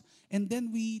for us. And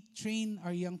then we train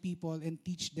our young people and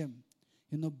teach them,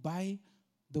 by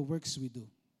the works we do.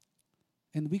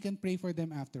 And we can pray for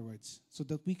them afterwards so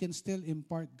that we can still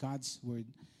impart God's word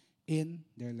in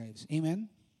their lives. Amen?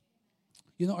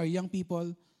 Our young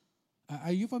people,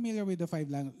 are you familiar with the 5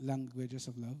 languages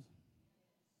of love?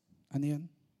 Ano yun?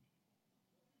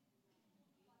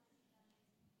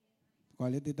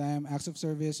 Quality time, acts of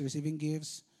service, receiving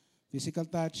gifts, physical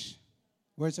touch,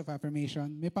 words of affirmation.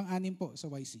 May pang-anim po sa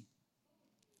YC.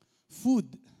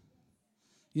 Food.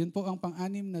 Yun po ang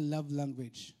pang-anim na love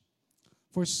language.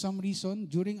 For some reason,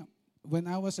 when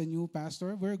I was a new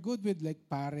pastor, we're good with like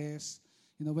pares.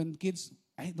 When kids,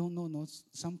 I don't know, no,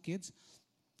 some kids,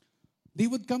 they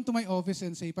would come to my office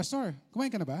and say, Pastor,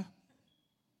 kumain ka na ba?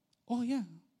 Oh, yeah.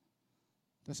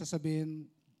 Tapos sasabihin,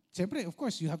 siyempre, of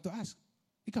course, you have to ask.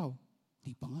 Ikaw?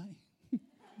 Di pa nga eh.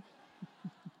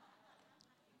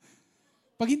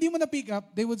 Pag hindi mo na-pick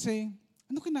up, they would say,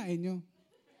 ano kinain nyo?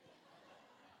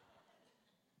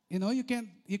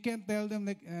 You can't tell them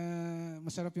like,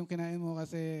 masarap yung kinain mo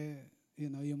kasi,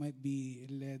 you might be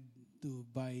led to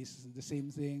buy the same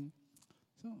thing.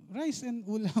 So, rice and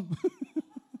ulam.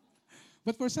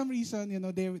 But for some reason,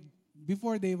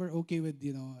 before they were okay with,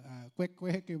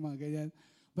 kwek-kwek, yung mga ganyan.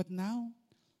 But now,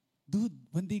 dude,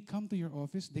 when they come to your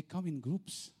office, they come in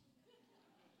groups.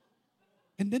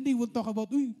 And then they will talk about,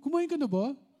 uy, kumain ka na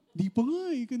ba? Di pa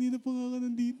nga eh, kanina pa nga ka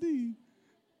nandito eh.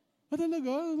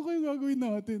 Talaga? Ano kayong gagawin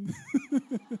natin?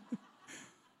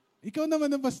 Ikaw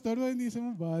naman ang pastor, hindi sa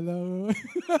mo, bahala.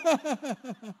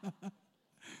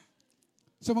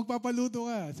 So magpapaluto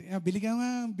ka. Bili ka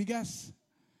nga ng bigas.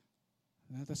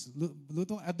 Tapos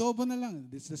luto, adobo na lang.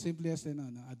 It's the simplest,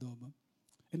 adobo.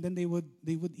 And then they would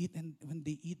eat, and when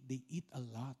they eat a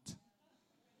lot.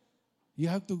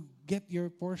 You have to get your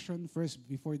portion first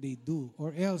before they do,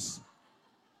 or else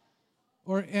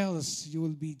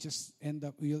you'll end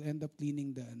up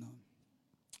cleaning the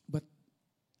But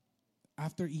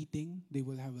after eating, they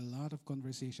will have a lot of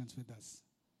conversations with us.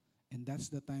 And that's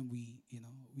the time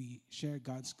we share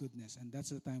God's goodness, and that's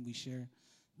the time we share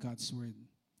God's word.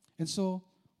 And so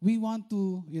we want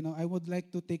to, I would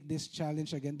like to take this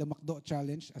challenge again, the McDo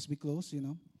challenge, as we close,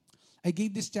 I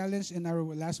gave this challenge in our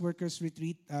last workers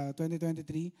retreat,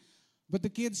 2023. But the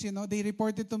kids, they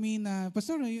reported to me na,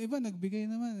 Pastor, yung iba nagbigay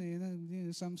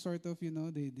naman, some sort of,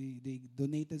 they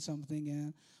donated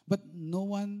something. But no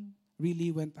one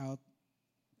really went out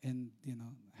and,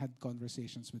 had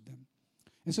conversations with them.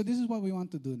 And so this is what we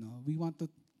want to do now. We want to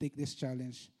take this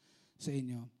challenge sa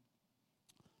inyo.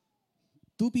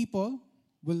 2 people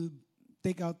will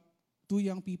take out 2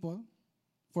 young people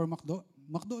for McDo.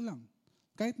 McDo lang.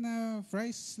 Kahit na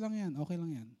fries lang yan, okay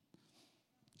lang yan.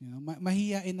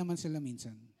 Mahihiyain naman sila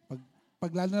minsan.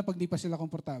 Lalo na pag di pa sila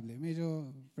komportable,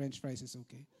 medyo French fries is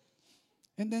okay.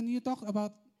 And then you talk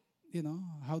about,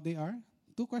 how they are.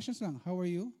 2 questions lang. How are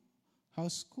you?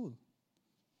 How's school?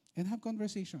 And have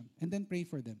conversation. And then pray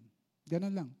for them.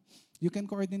 Ganon lang. You can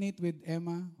coordinate with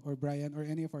Emma or Brian or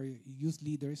any of our youth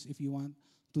leaders if you want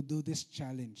to do this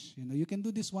challenge. You can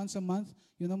do this once a month.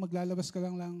 Maglalabas ka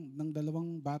lang ng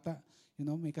 2 bata.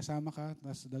 May kasama ka,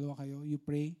 tapos 2 kayo. You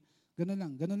pray.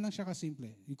 Ganun lang siya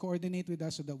kasimple. You coordinate with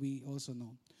us so that we also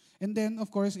know. And then,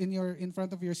 of course, in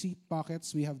front of your seat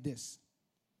pockets, we have this.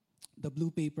 The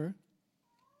blue paper.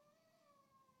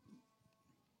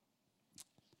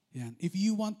 Yan. If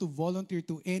you want to volunteer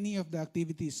to any of the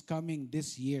activities coming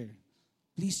this year,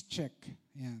 please check.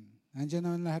 Yan. Nandiyan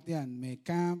naman lahat yan. May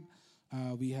camp,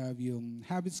 we have yung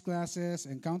habits classes,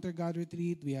 Encounter God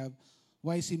Retreat, we have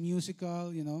YC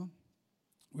Musical,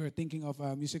 We're thinking of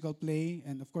a musical play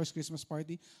and, of course, Christmas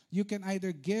party. You can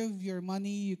either give your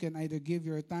money, you can either give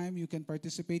your time, you can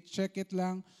participate, check it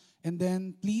lang. And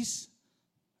then, please,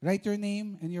 write your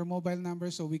name and your mobile number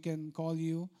so we can call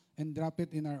you and drop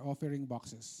it in our offering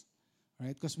boxes.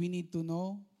 Right? Because we need to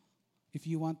know if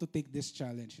you want to take this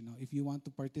challenge, if you want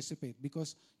to participate.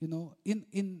 Because,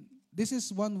 this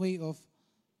is one way of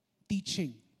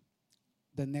teaching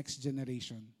the next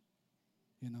generation,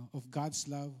 of God's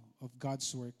love, of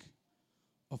God's work,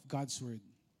 of God's word,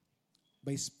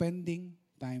 by spending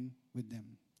time with them.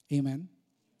 Amen?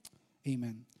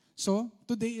 Amen. So,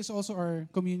 today is also our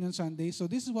Communion Sunday. So,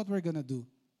 this is what we're going to do.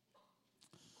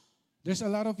 There's a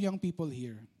lot of young people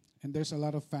here, and there's a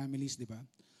lot of families, di ba?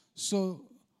 So,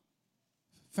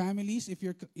 families, if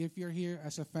you're here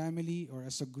as a family or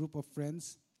as a group of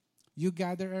friends, you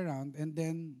gather around, and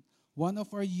then one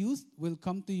of our youth will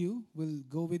come to you, will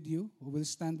go with you, will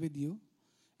stand with you,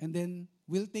 and then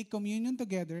we'll take communion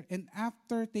together. And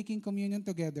after taking communion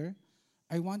together,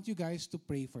 I want you guys to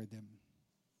pray for them.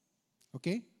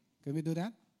 Okay? Can we do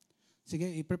that?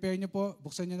 Sige, i-prepare nyo po.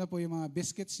 Buksan nyo na po yung mga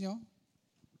biscuits nyo.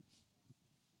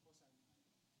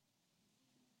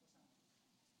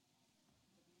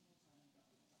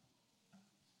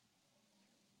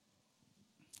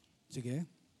 Sige.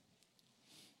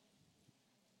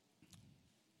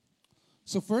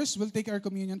 So first, we'll take our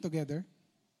communion together.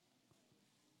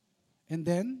 And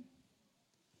then,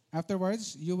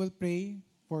 afterwards, you will pray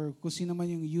for kung sino man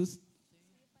yung youth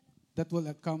that will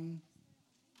come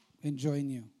and join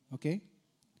you. Okay?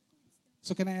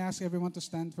 So can I ask everyone to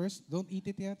stand first? Don't eat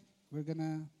it yet. We're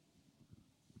gonna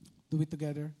do it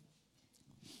together.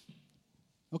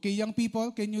 Okay, young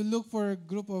people, can you look for a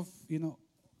group of,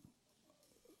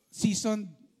 seasoned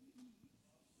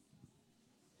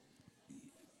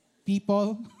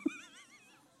people?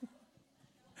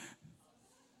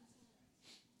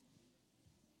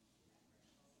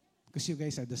 Because you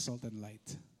guys are the salt and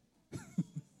light.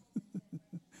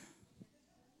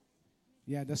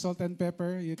 Yeah, the salt and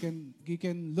pepper. You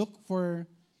can look for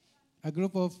a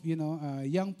group of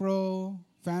young pro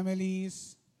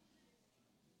families.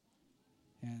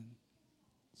 And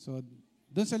so,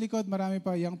 dun sa likod, marami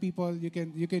pa young people.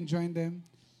 You can join them.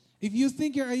 If you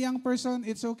think you're a young person,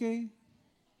 it's okay.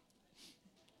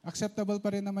 Acceptable pa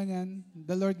rin naman yan.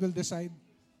 The Lord will decide.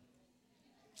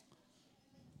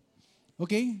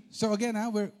 Okay? So again,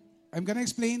 I'm gonna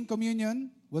explain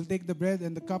communion. We'll take the bread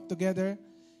and the cup together.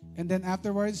 And then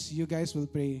afterwards, you guys will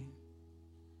pray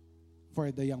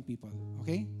for the young people.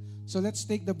 Okay? So let's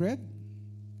take the bread.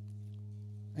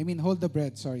 Hold the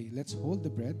bread. Sorry. Let's hold the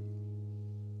bread.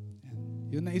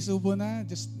 Yung naisubo na,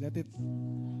 just let it.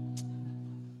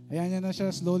 Ayan nyo na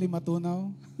siya, slowly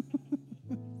matunaw.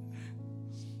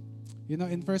 In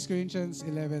 1 Corinthians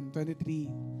 11:23,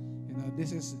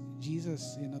 this is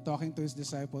Jesus, talking to his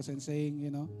disciples and saying,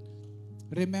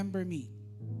 remember me.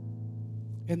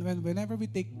 And whenever we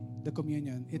take the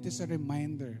communion, it is a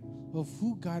reminder of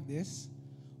who God is,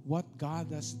 what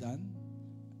God has done,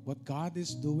 what God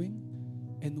is doing,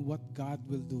 and what God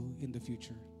will do in the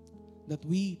future. That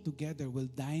we together will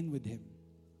dine with Him.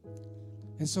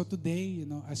 And so today,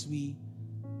 as we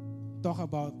talk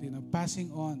about,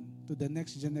 passing on to the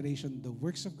next generation the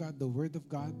works of God, the Word of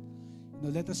God,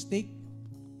 let us take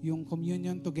yung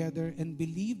communion together and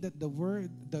believe that the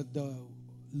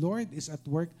Lord is at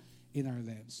work in our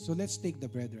lives. So let's take the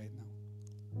bread right now.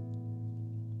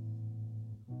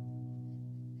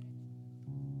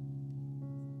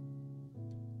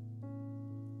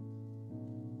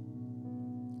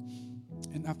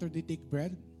 And after they take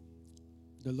bread,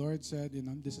 the Lord said,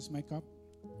 this is my cup,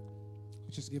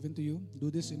 which is given to you.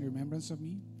 Do this in remembrance of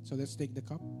me. So let's take the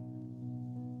cup.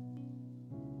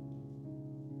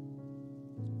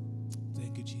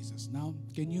 Thank you, Jesus. Now,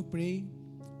 can you pray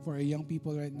for our young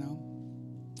people right now?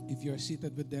 If you're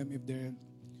seated with them, if they're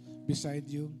beside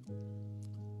you,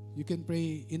 you can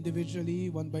pray individually,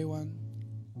 one by one.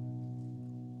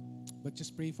 But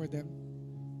just pray for them.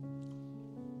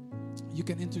 You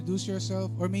can introduce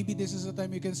yourself, or maybe this is the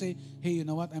time you can say, hey, you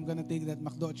know what? I'm going to take that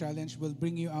McDo challenge. We'll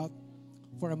bring you out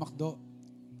for a McDo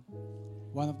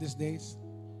one of these days.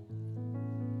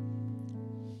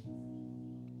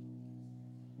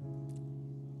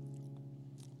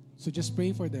 So just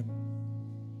pray for them.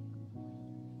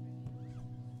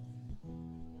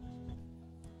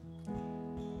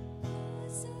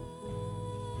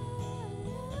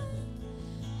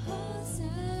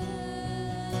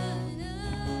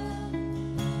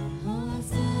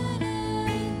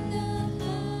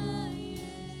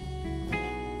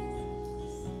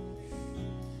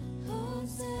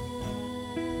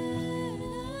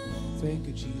 Thank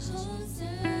you, Jesus.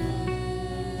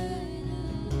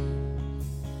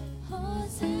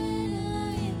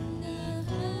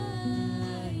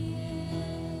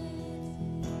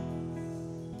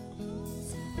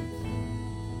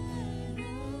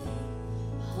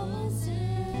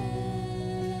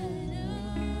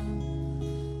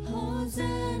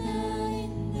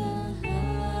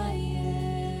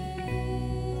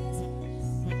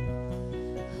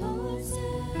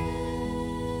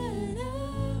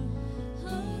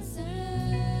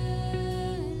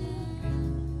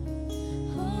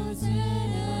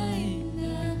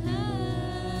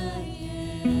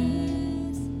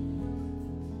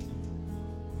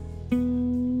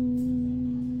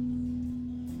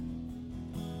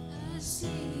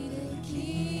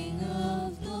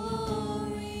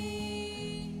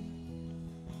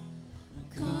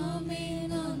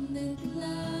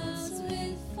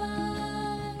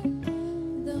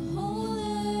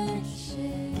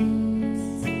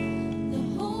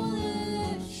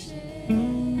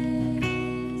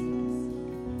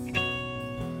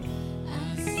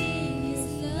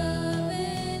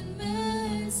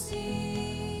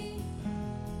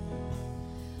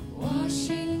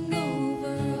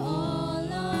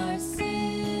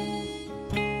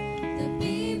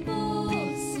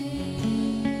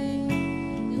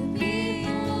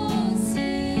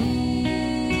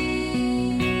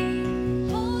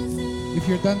 If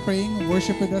you're done praying,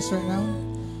 worship with us right now.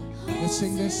 Let's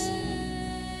sing this.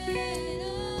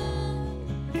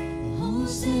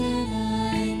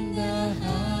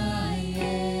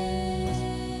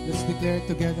 Let's declare it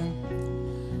together.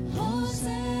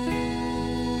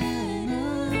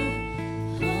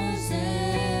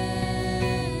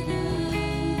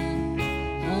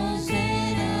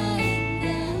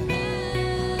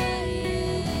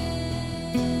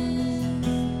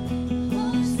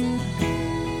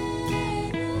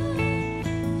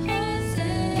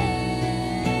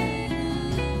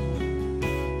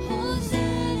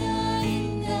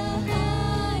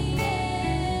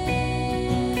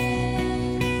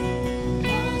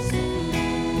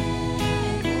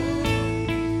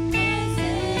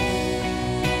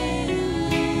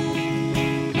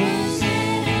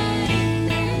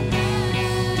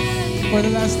 For the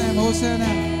last time, Hosanna.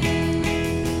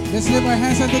 Let's lift our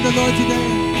hands unto the Lord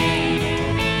today.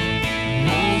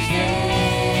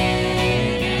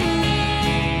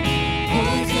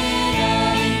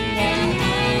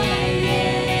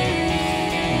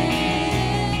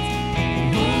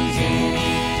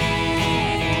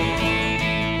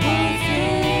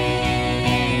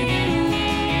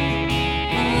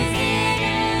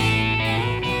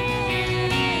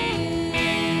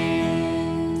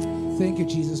 Thank you,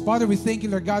 Jesus. Father, we thank you,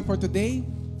 Lord God, for today.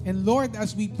 And Lord,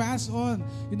 as we pass on,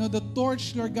 the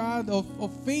torch, Lord God, of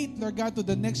faith, Lord God, to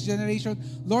the next generation,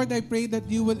 Lord, I pray that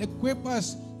you will equip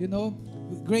us,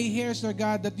 with gray hairs, Lord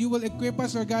God, that you will equip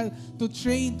us, Lord God, to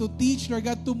train, to teach, Lord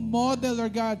God, to model,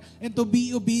 Lord God, and to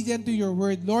be obedient to your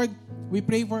word. Lord, we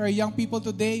pray for our young people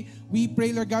today. We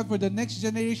pray, Lord God, for the next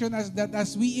generation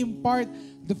as we impart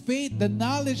the faith, the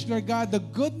knowledge, Lord God, the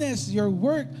goodness, your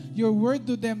word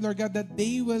to them, Lord God, that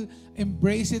they will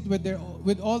embrace it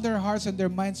with all their hearts and their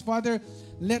minds. Father,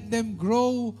 let them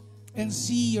grow and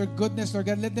see your goodness, Lord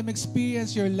God. Let them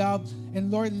experience your love.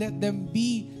 And Lord, let them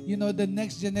be, the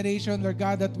next generation, Lord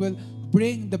God, that will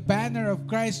bring the banner of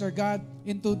Christ, Lord God,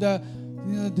 into the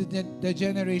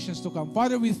generations to come.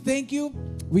 Father, we thank you.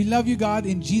 We love you, God.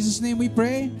 In Jesus' name we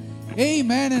pray.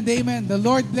 Amen and amen. The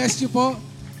Lord bless you po.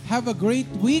 Have a great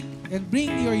week and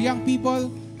bring your young people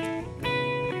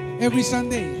every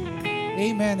Sunday.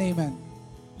 Amen, amen.